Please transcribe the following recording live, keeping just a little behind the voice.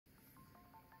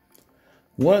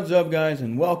What's up guys,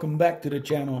 and welcome back to the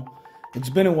channel. It's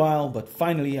been a while, but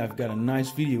finally I've got a nice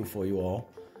video for you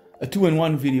all. A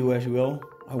 2-in-1 video as you will.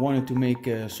 I wanted to make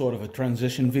a sort of a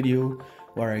transition video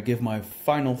where I give my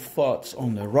final thoughts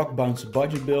on the Rock Bounce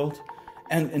budget build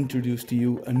and introduce to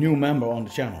you a new member on the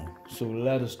channel. So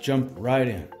let us jump right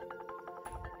in.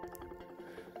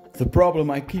 The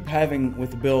problem I keep having with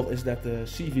the build is that the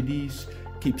CVDs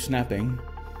keep snapping.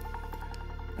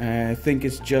 I think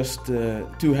it's just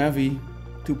too heavy,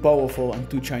 too powerful and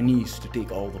too Chinese to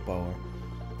take all the power.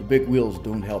 The big wheels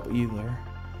don't help either.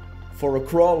 For a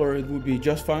crawler it would be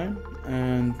just fine,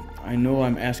 and I know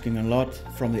I'm asking a lot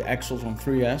from the axles on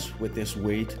 3S with this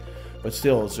weight, but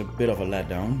still it's a bit of a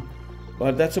letdown.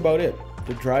 But that's about it.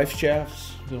 The drive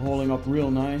shafts, they're holding up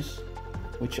real nice,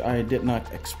 which I did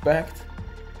not expect.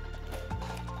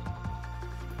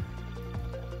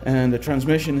 And the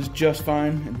transmission is just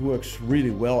fine, it works really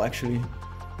well actually.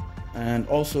 And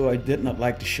also I did not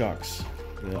like the shocks.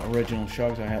 The original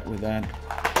shocks I had with that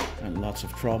had lots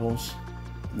of troubles.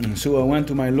 And so I went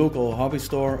to my local hobby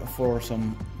store for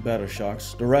some better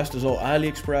shocks. The rest is all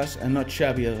AliExpress and not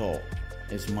shabby at all.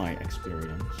 It's my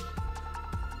experience.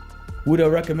 Would I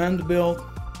recommend the build?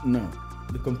 No.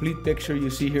 The complete picture you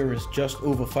see here is just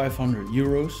over 500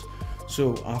 euros.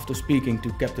 So after speaking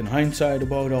to Captain Hindsight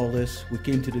about all this, we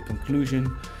came to the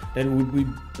conclusion that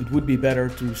it would be better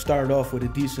to start off with a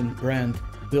decent brand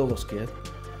builder's kit.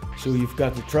 So you've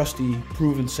got the trusty,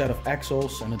 proven set of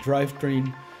axles and a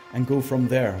drivetrain, and go from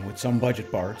there with some budget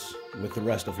parts with the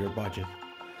rest of your budget.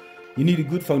 You need a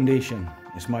good foundation,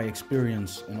 is my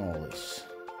experience in all this.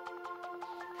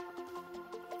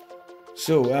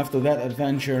 So after that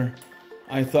adventure,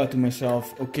 I thought to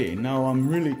myself, okay, now I'm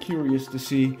really curious to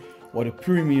see what a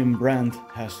premium brand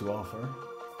has to offer.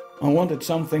 I wanted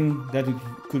something that it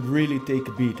could really take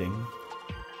a beating.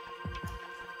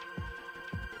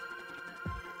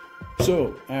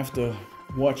 So after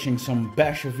watching some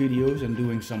basher videos and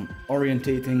doing some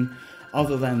orientating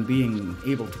other than being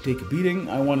able to take a beating,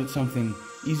 I wanted something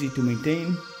easy to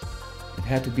maintain. It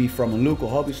had to be from a local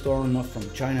hobby store, not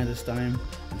from China this time,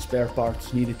 and spare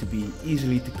parts needed to be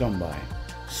easily to come by.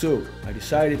 So I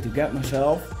decided to get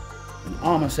myself an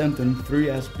Arma Senton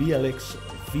 3S BLX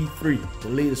V3, the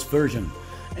latest version,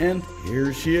 and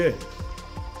here she is.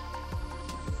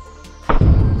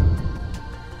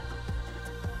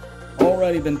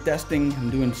 Already been testing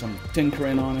and doing some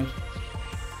tinkering on it.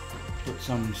 Put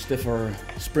some stiffer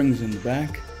springs in the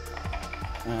back,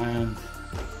 and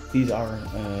these are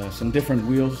some different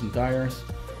wheels and tires.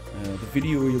 The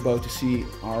video you're about to see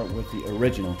are with the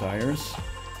original tires,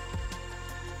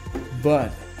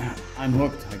 but I'm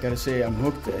hooked. I gotta say, I'm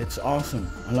hooked. It's awesome.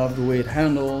 I love the way it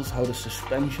handles, how the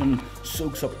suspension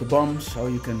soaks up the bumps, how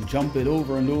you can jump it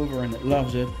over and over and it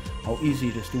loves it, how easy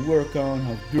it is to work on,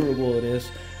 how durable it is,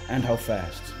 and how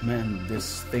fast. Man,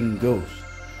 this thing goes.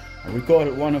 I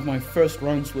recorded one of my first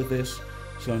runs with this,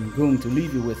 so I'm going to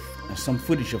leave you with some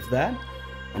footage of that.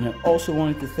 And I also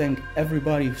wanted to thank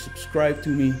everybody who subscribed to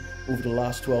me over the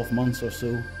last 12 months or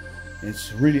so.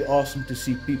 It's really awesome to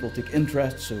see people take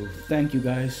interest, so thank you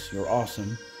guys, you're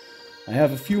awesome. I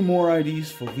have a few more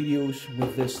ideas for videos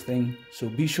with this thing, so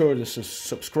be sure to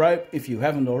subscribe if you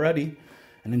haven't already,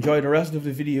 and enjoy the rest of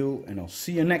the video, and I'll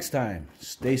see you next time.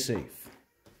 Stay safe.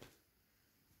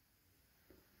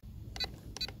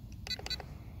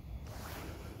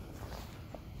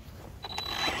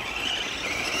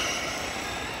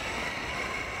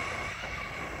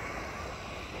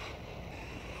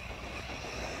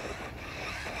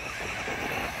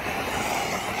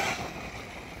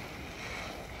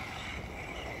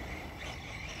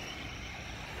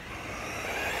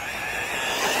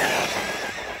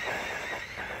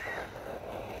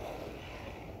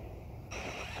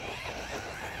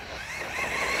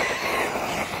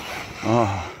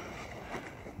 Oh,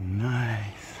 nice.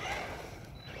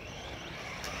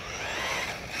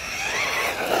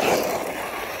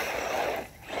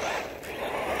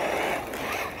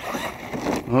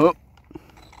 Oh.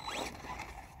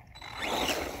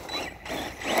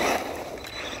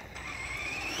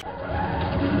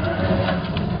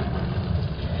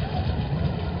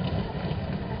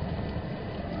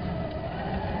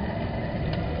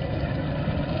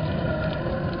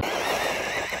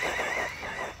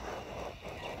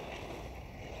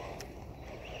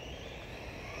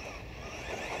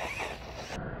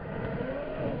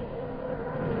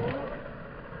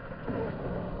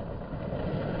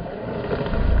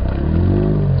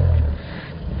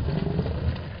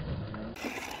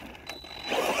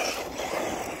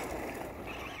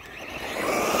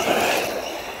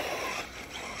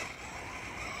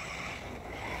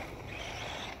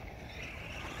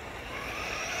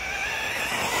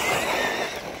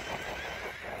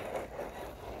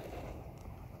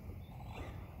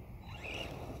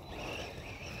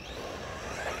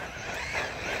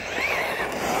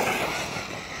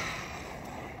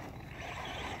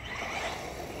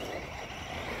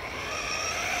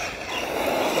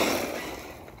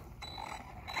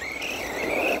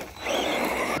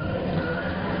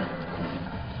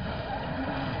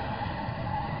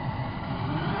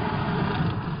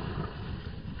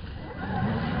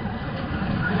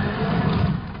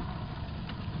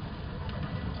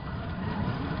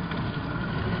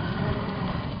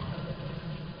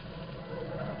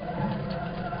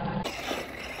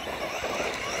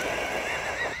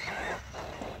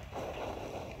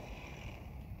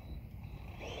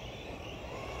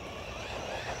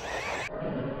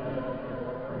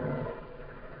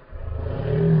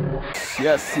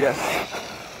 yes, yes.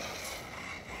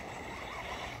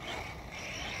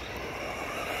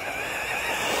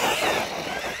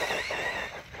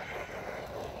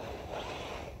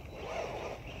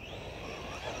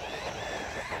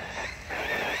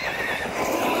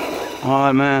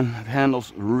 Oh man, it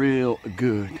handles real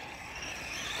good.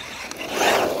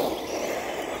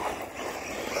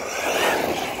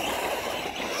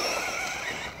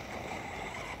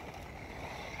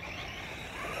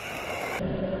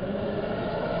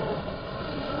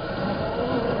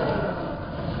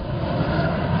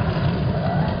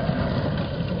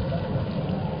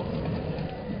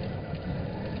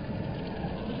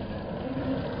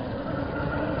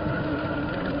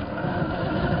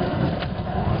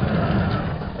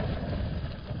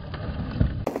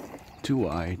 Too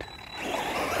wide.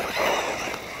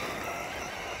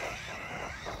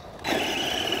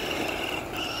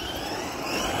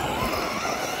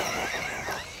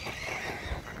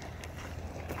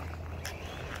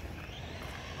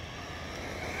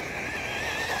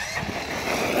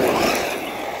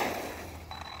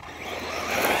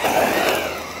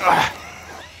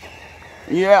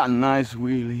 Yeah, nice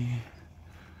wheelie.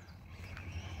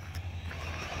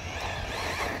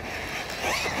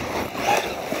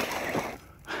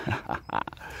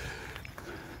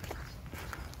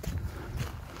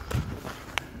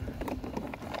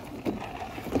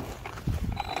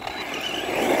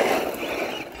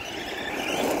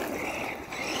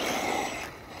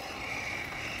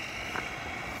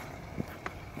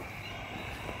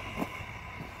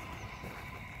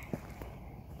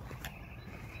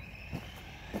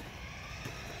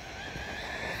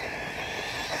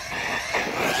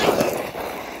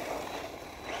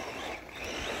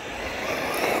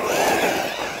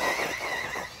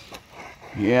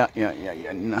 Yeah,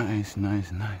 nice,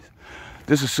 nice, nice.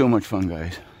 This is so much fun,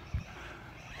 guys.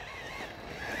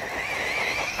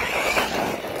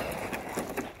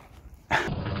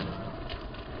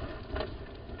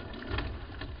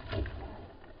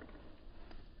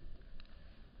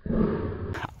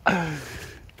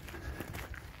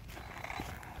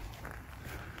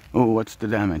 Oh, what's the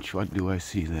damage? What do I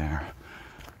see there?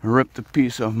 Ripped a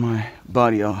piece of my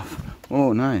body off.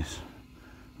 Oh, nice.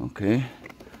 Okay.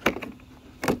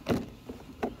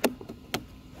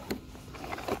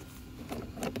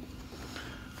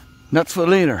 That's for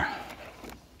later.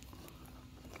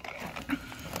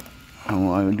 How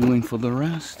am I doing for the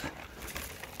rest?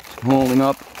 It's holding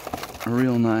up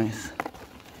real nice.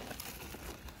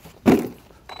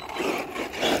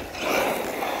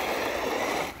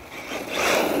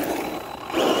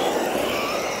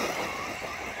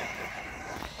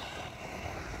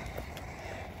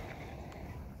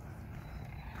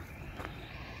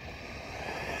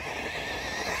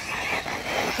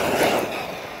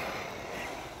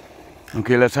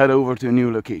 Okay, let's head over to a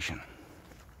new location.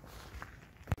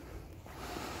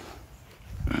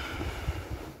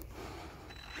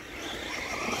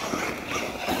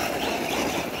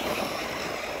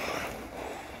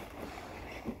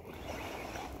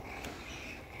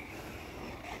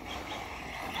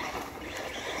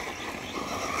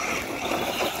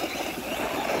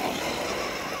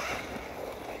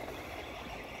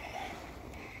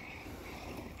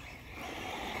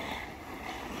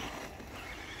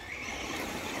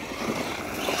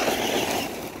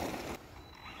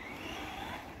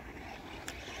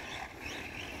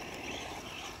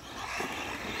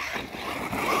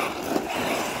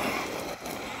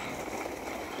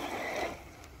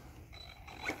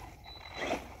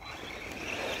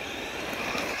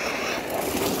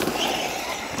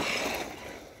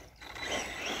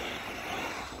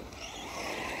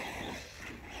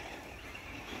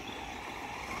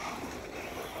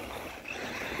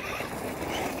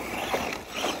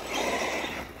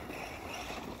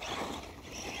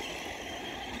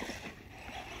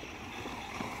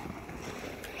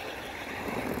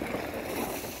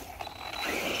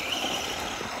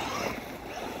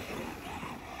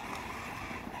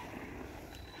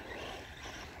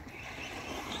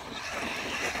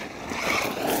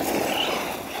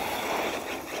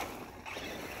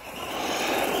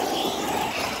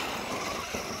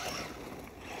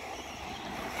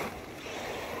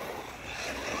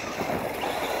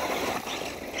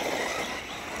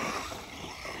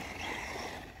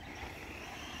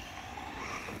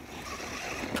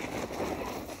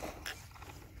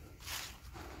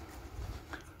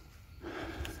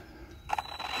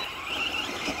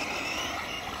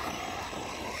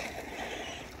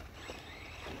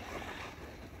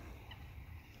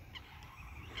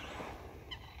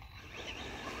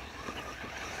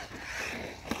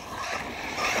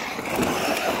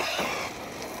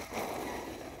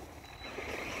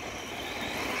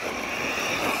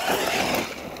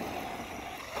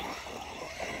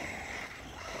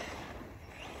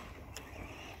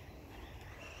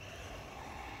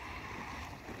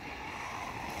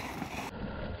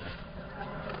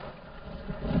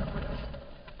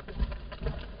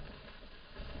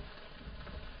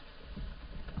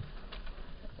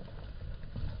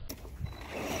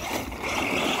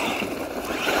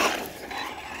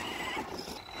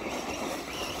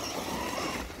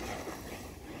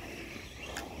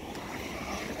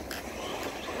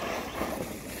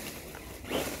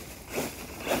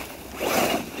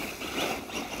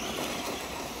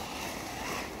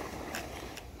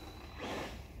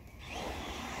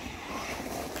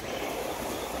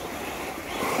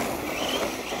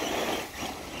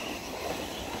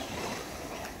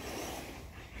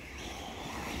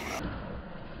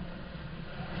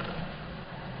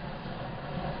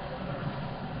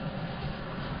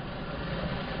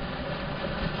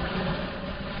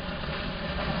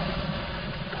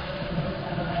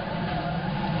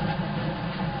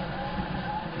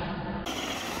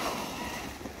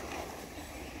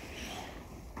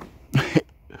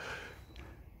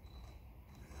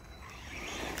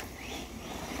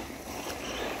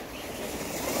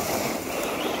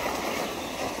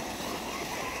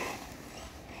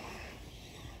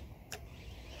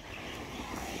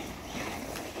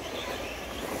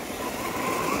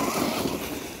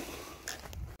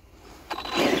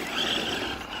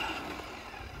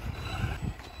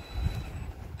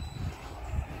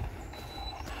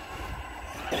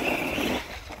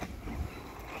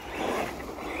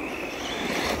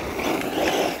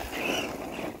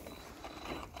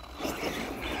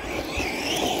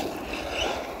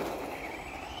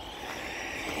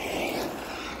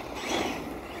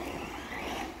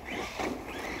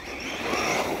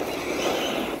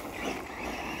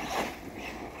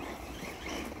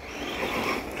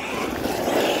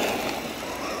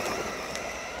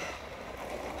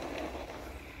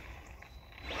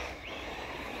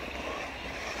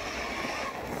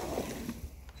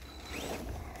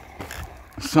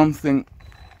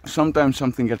 sometimes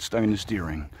something gets stuck in the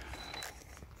steering.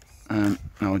 And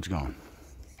now it's gone.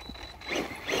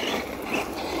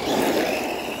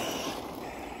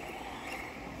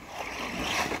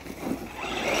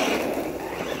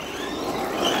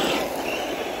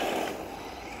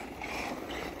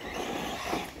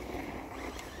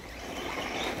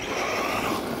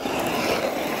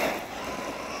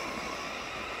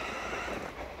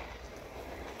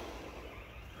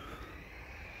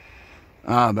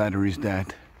 Ah, battery's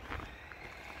dead.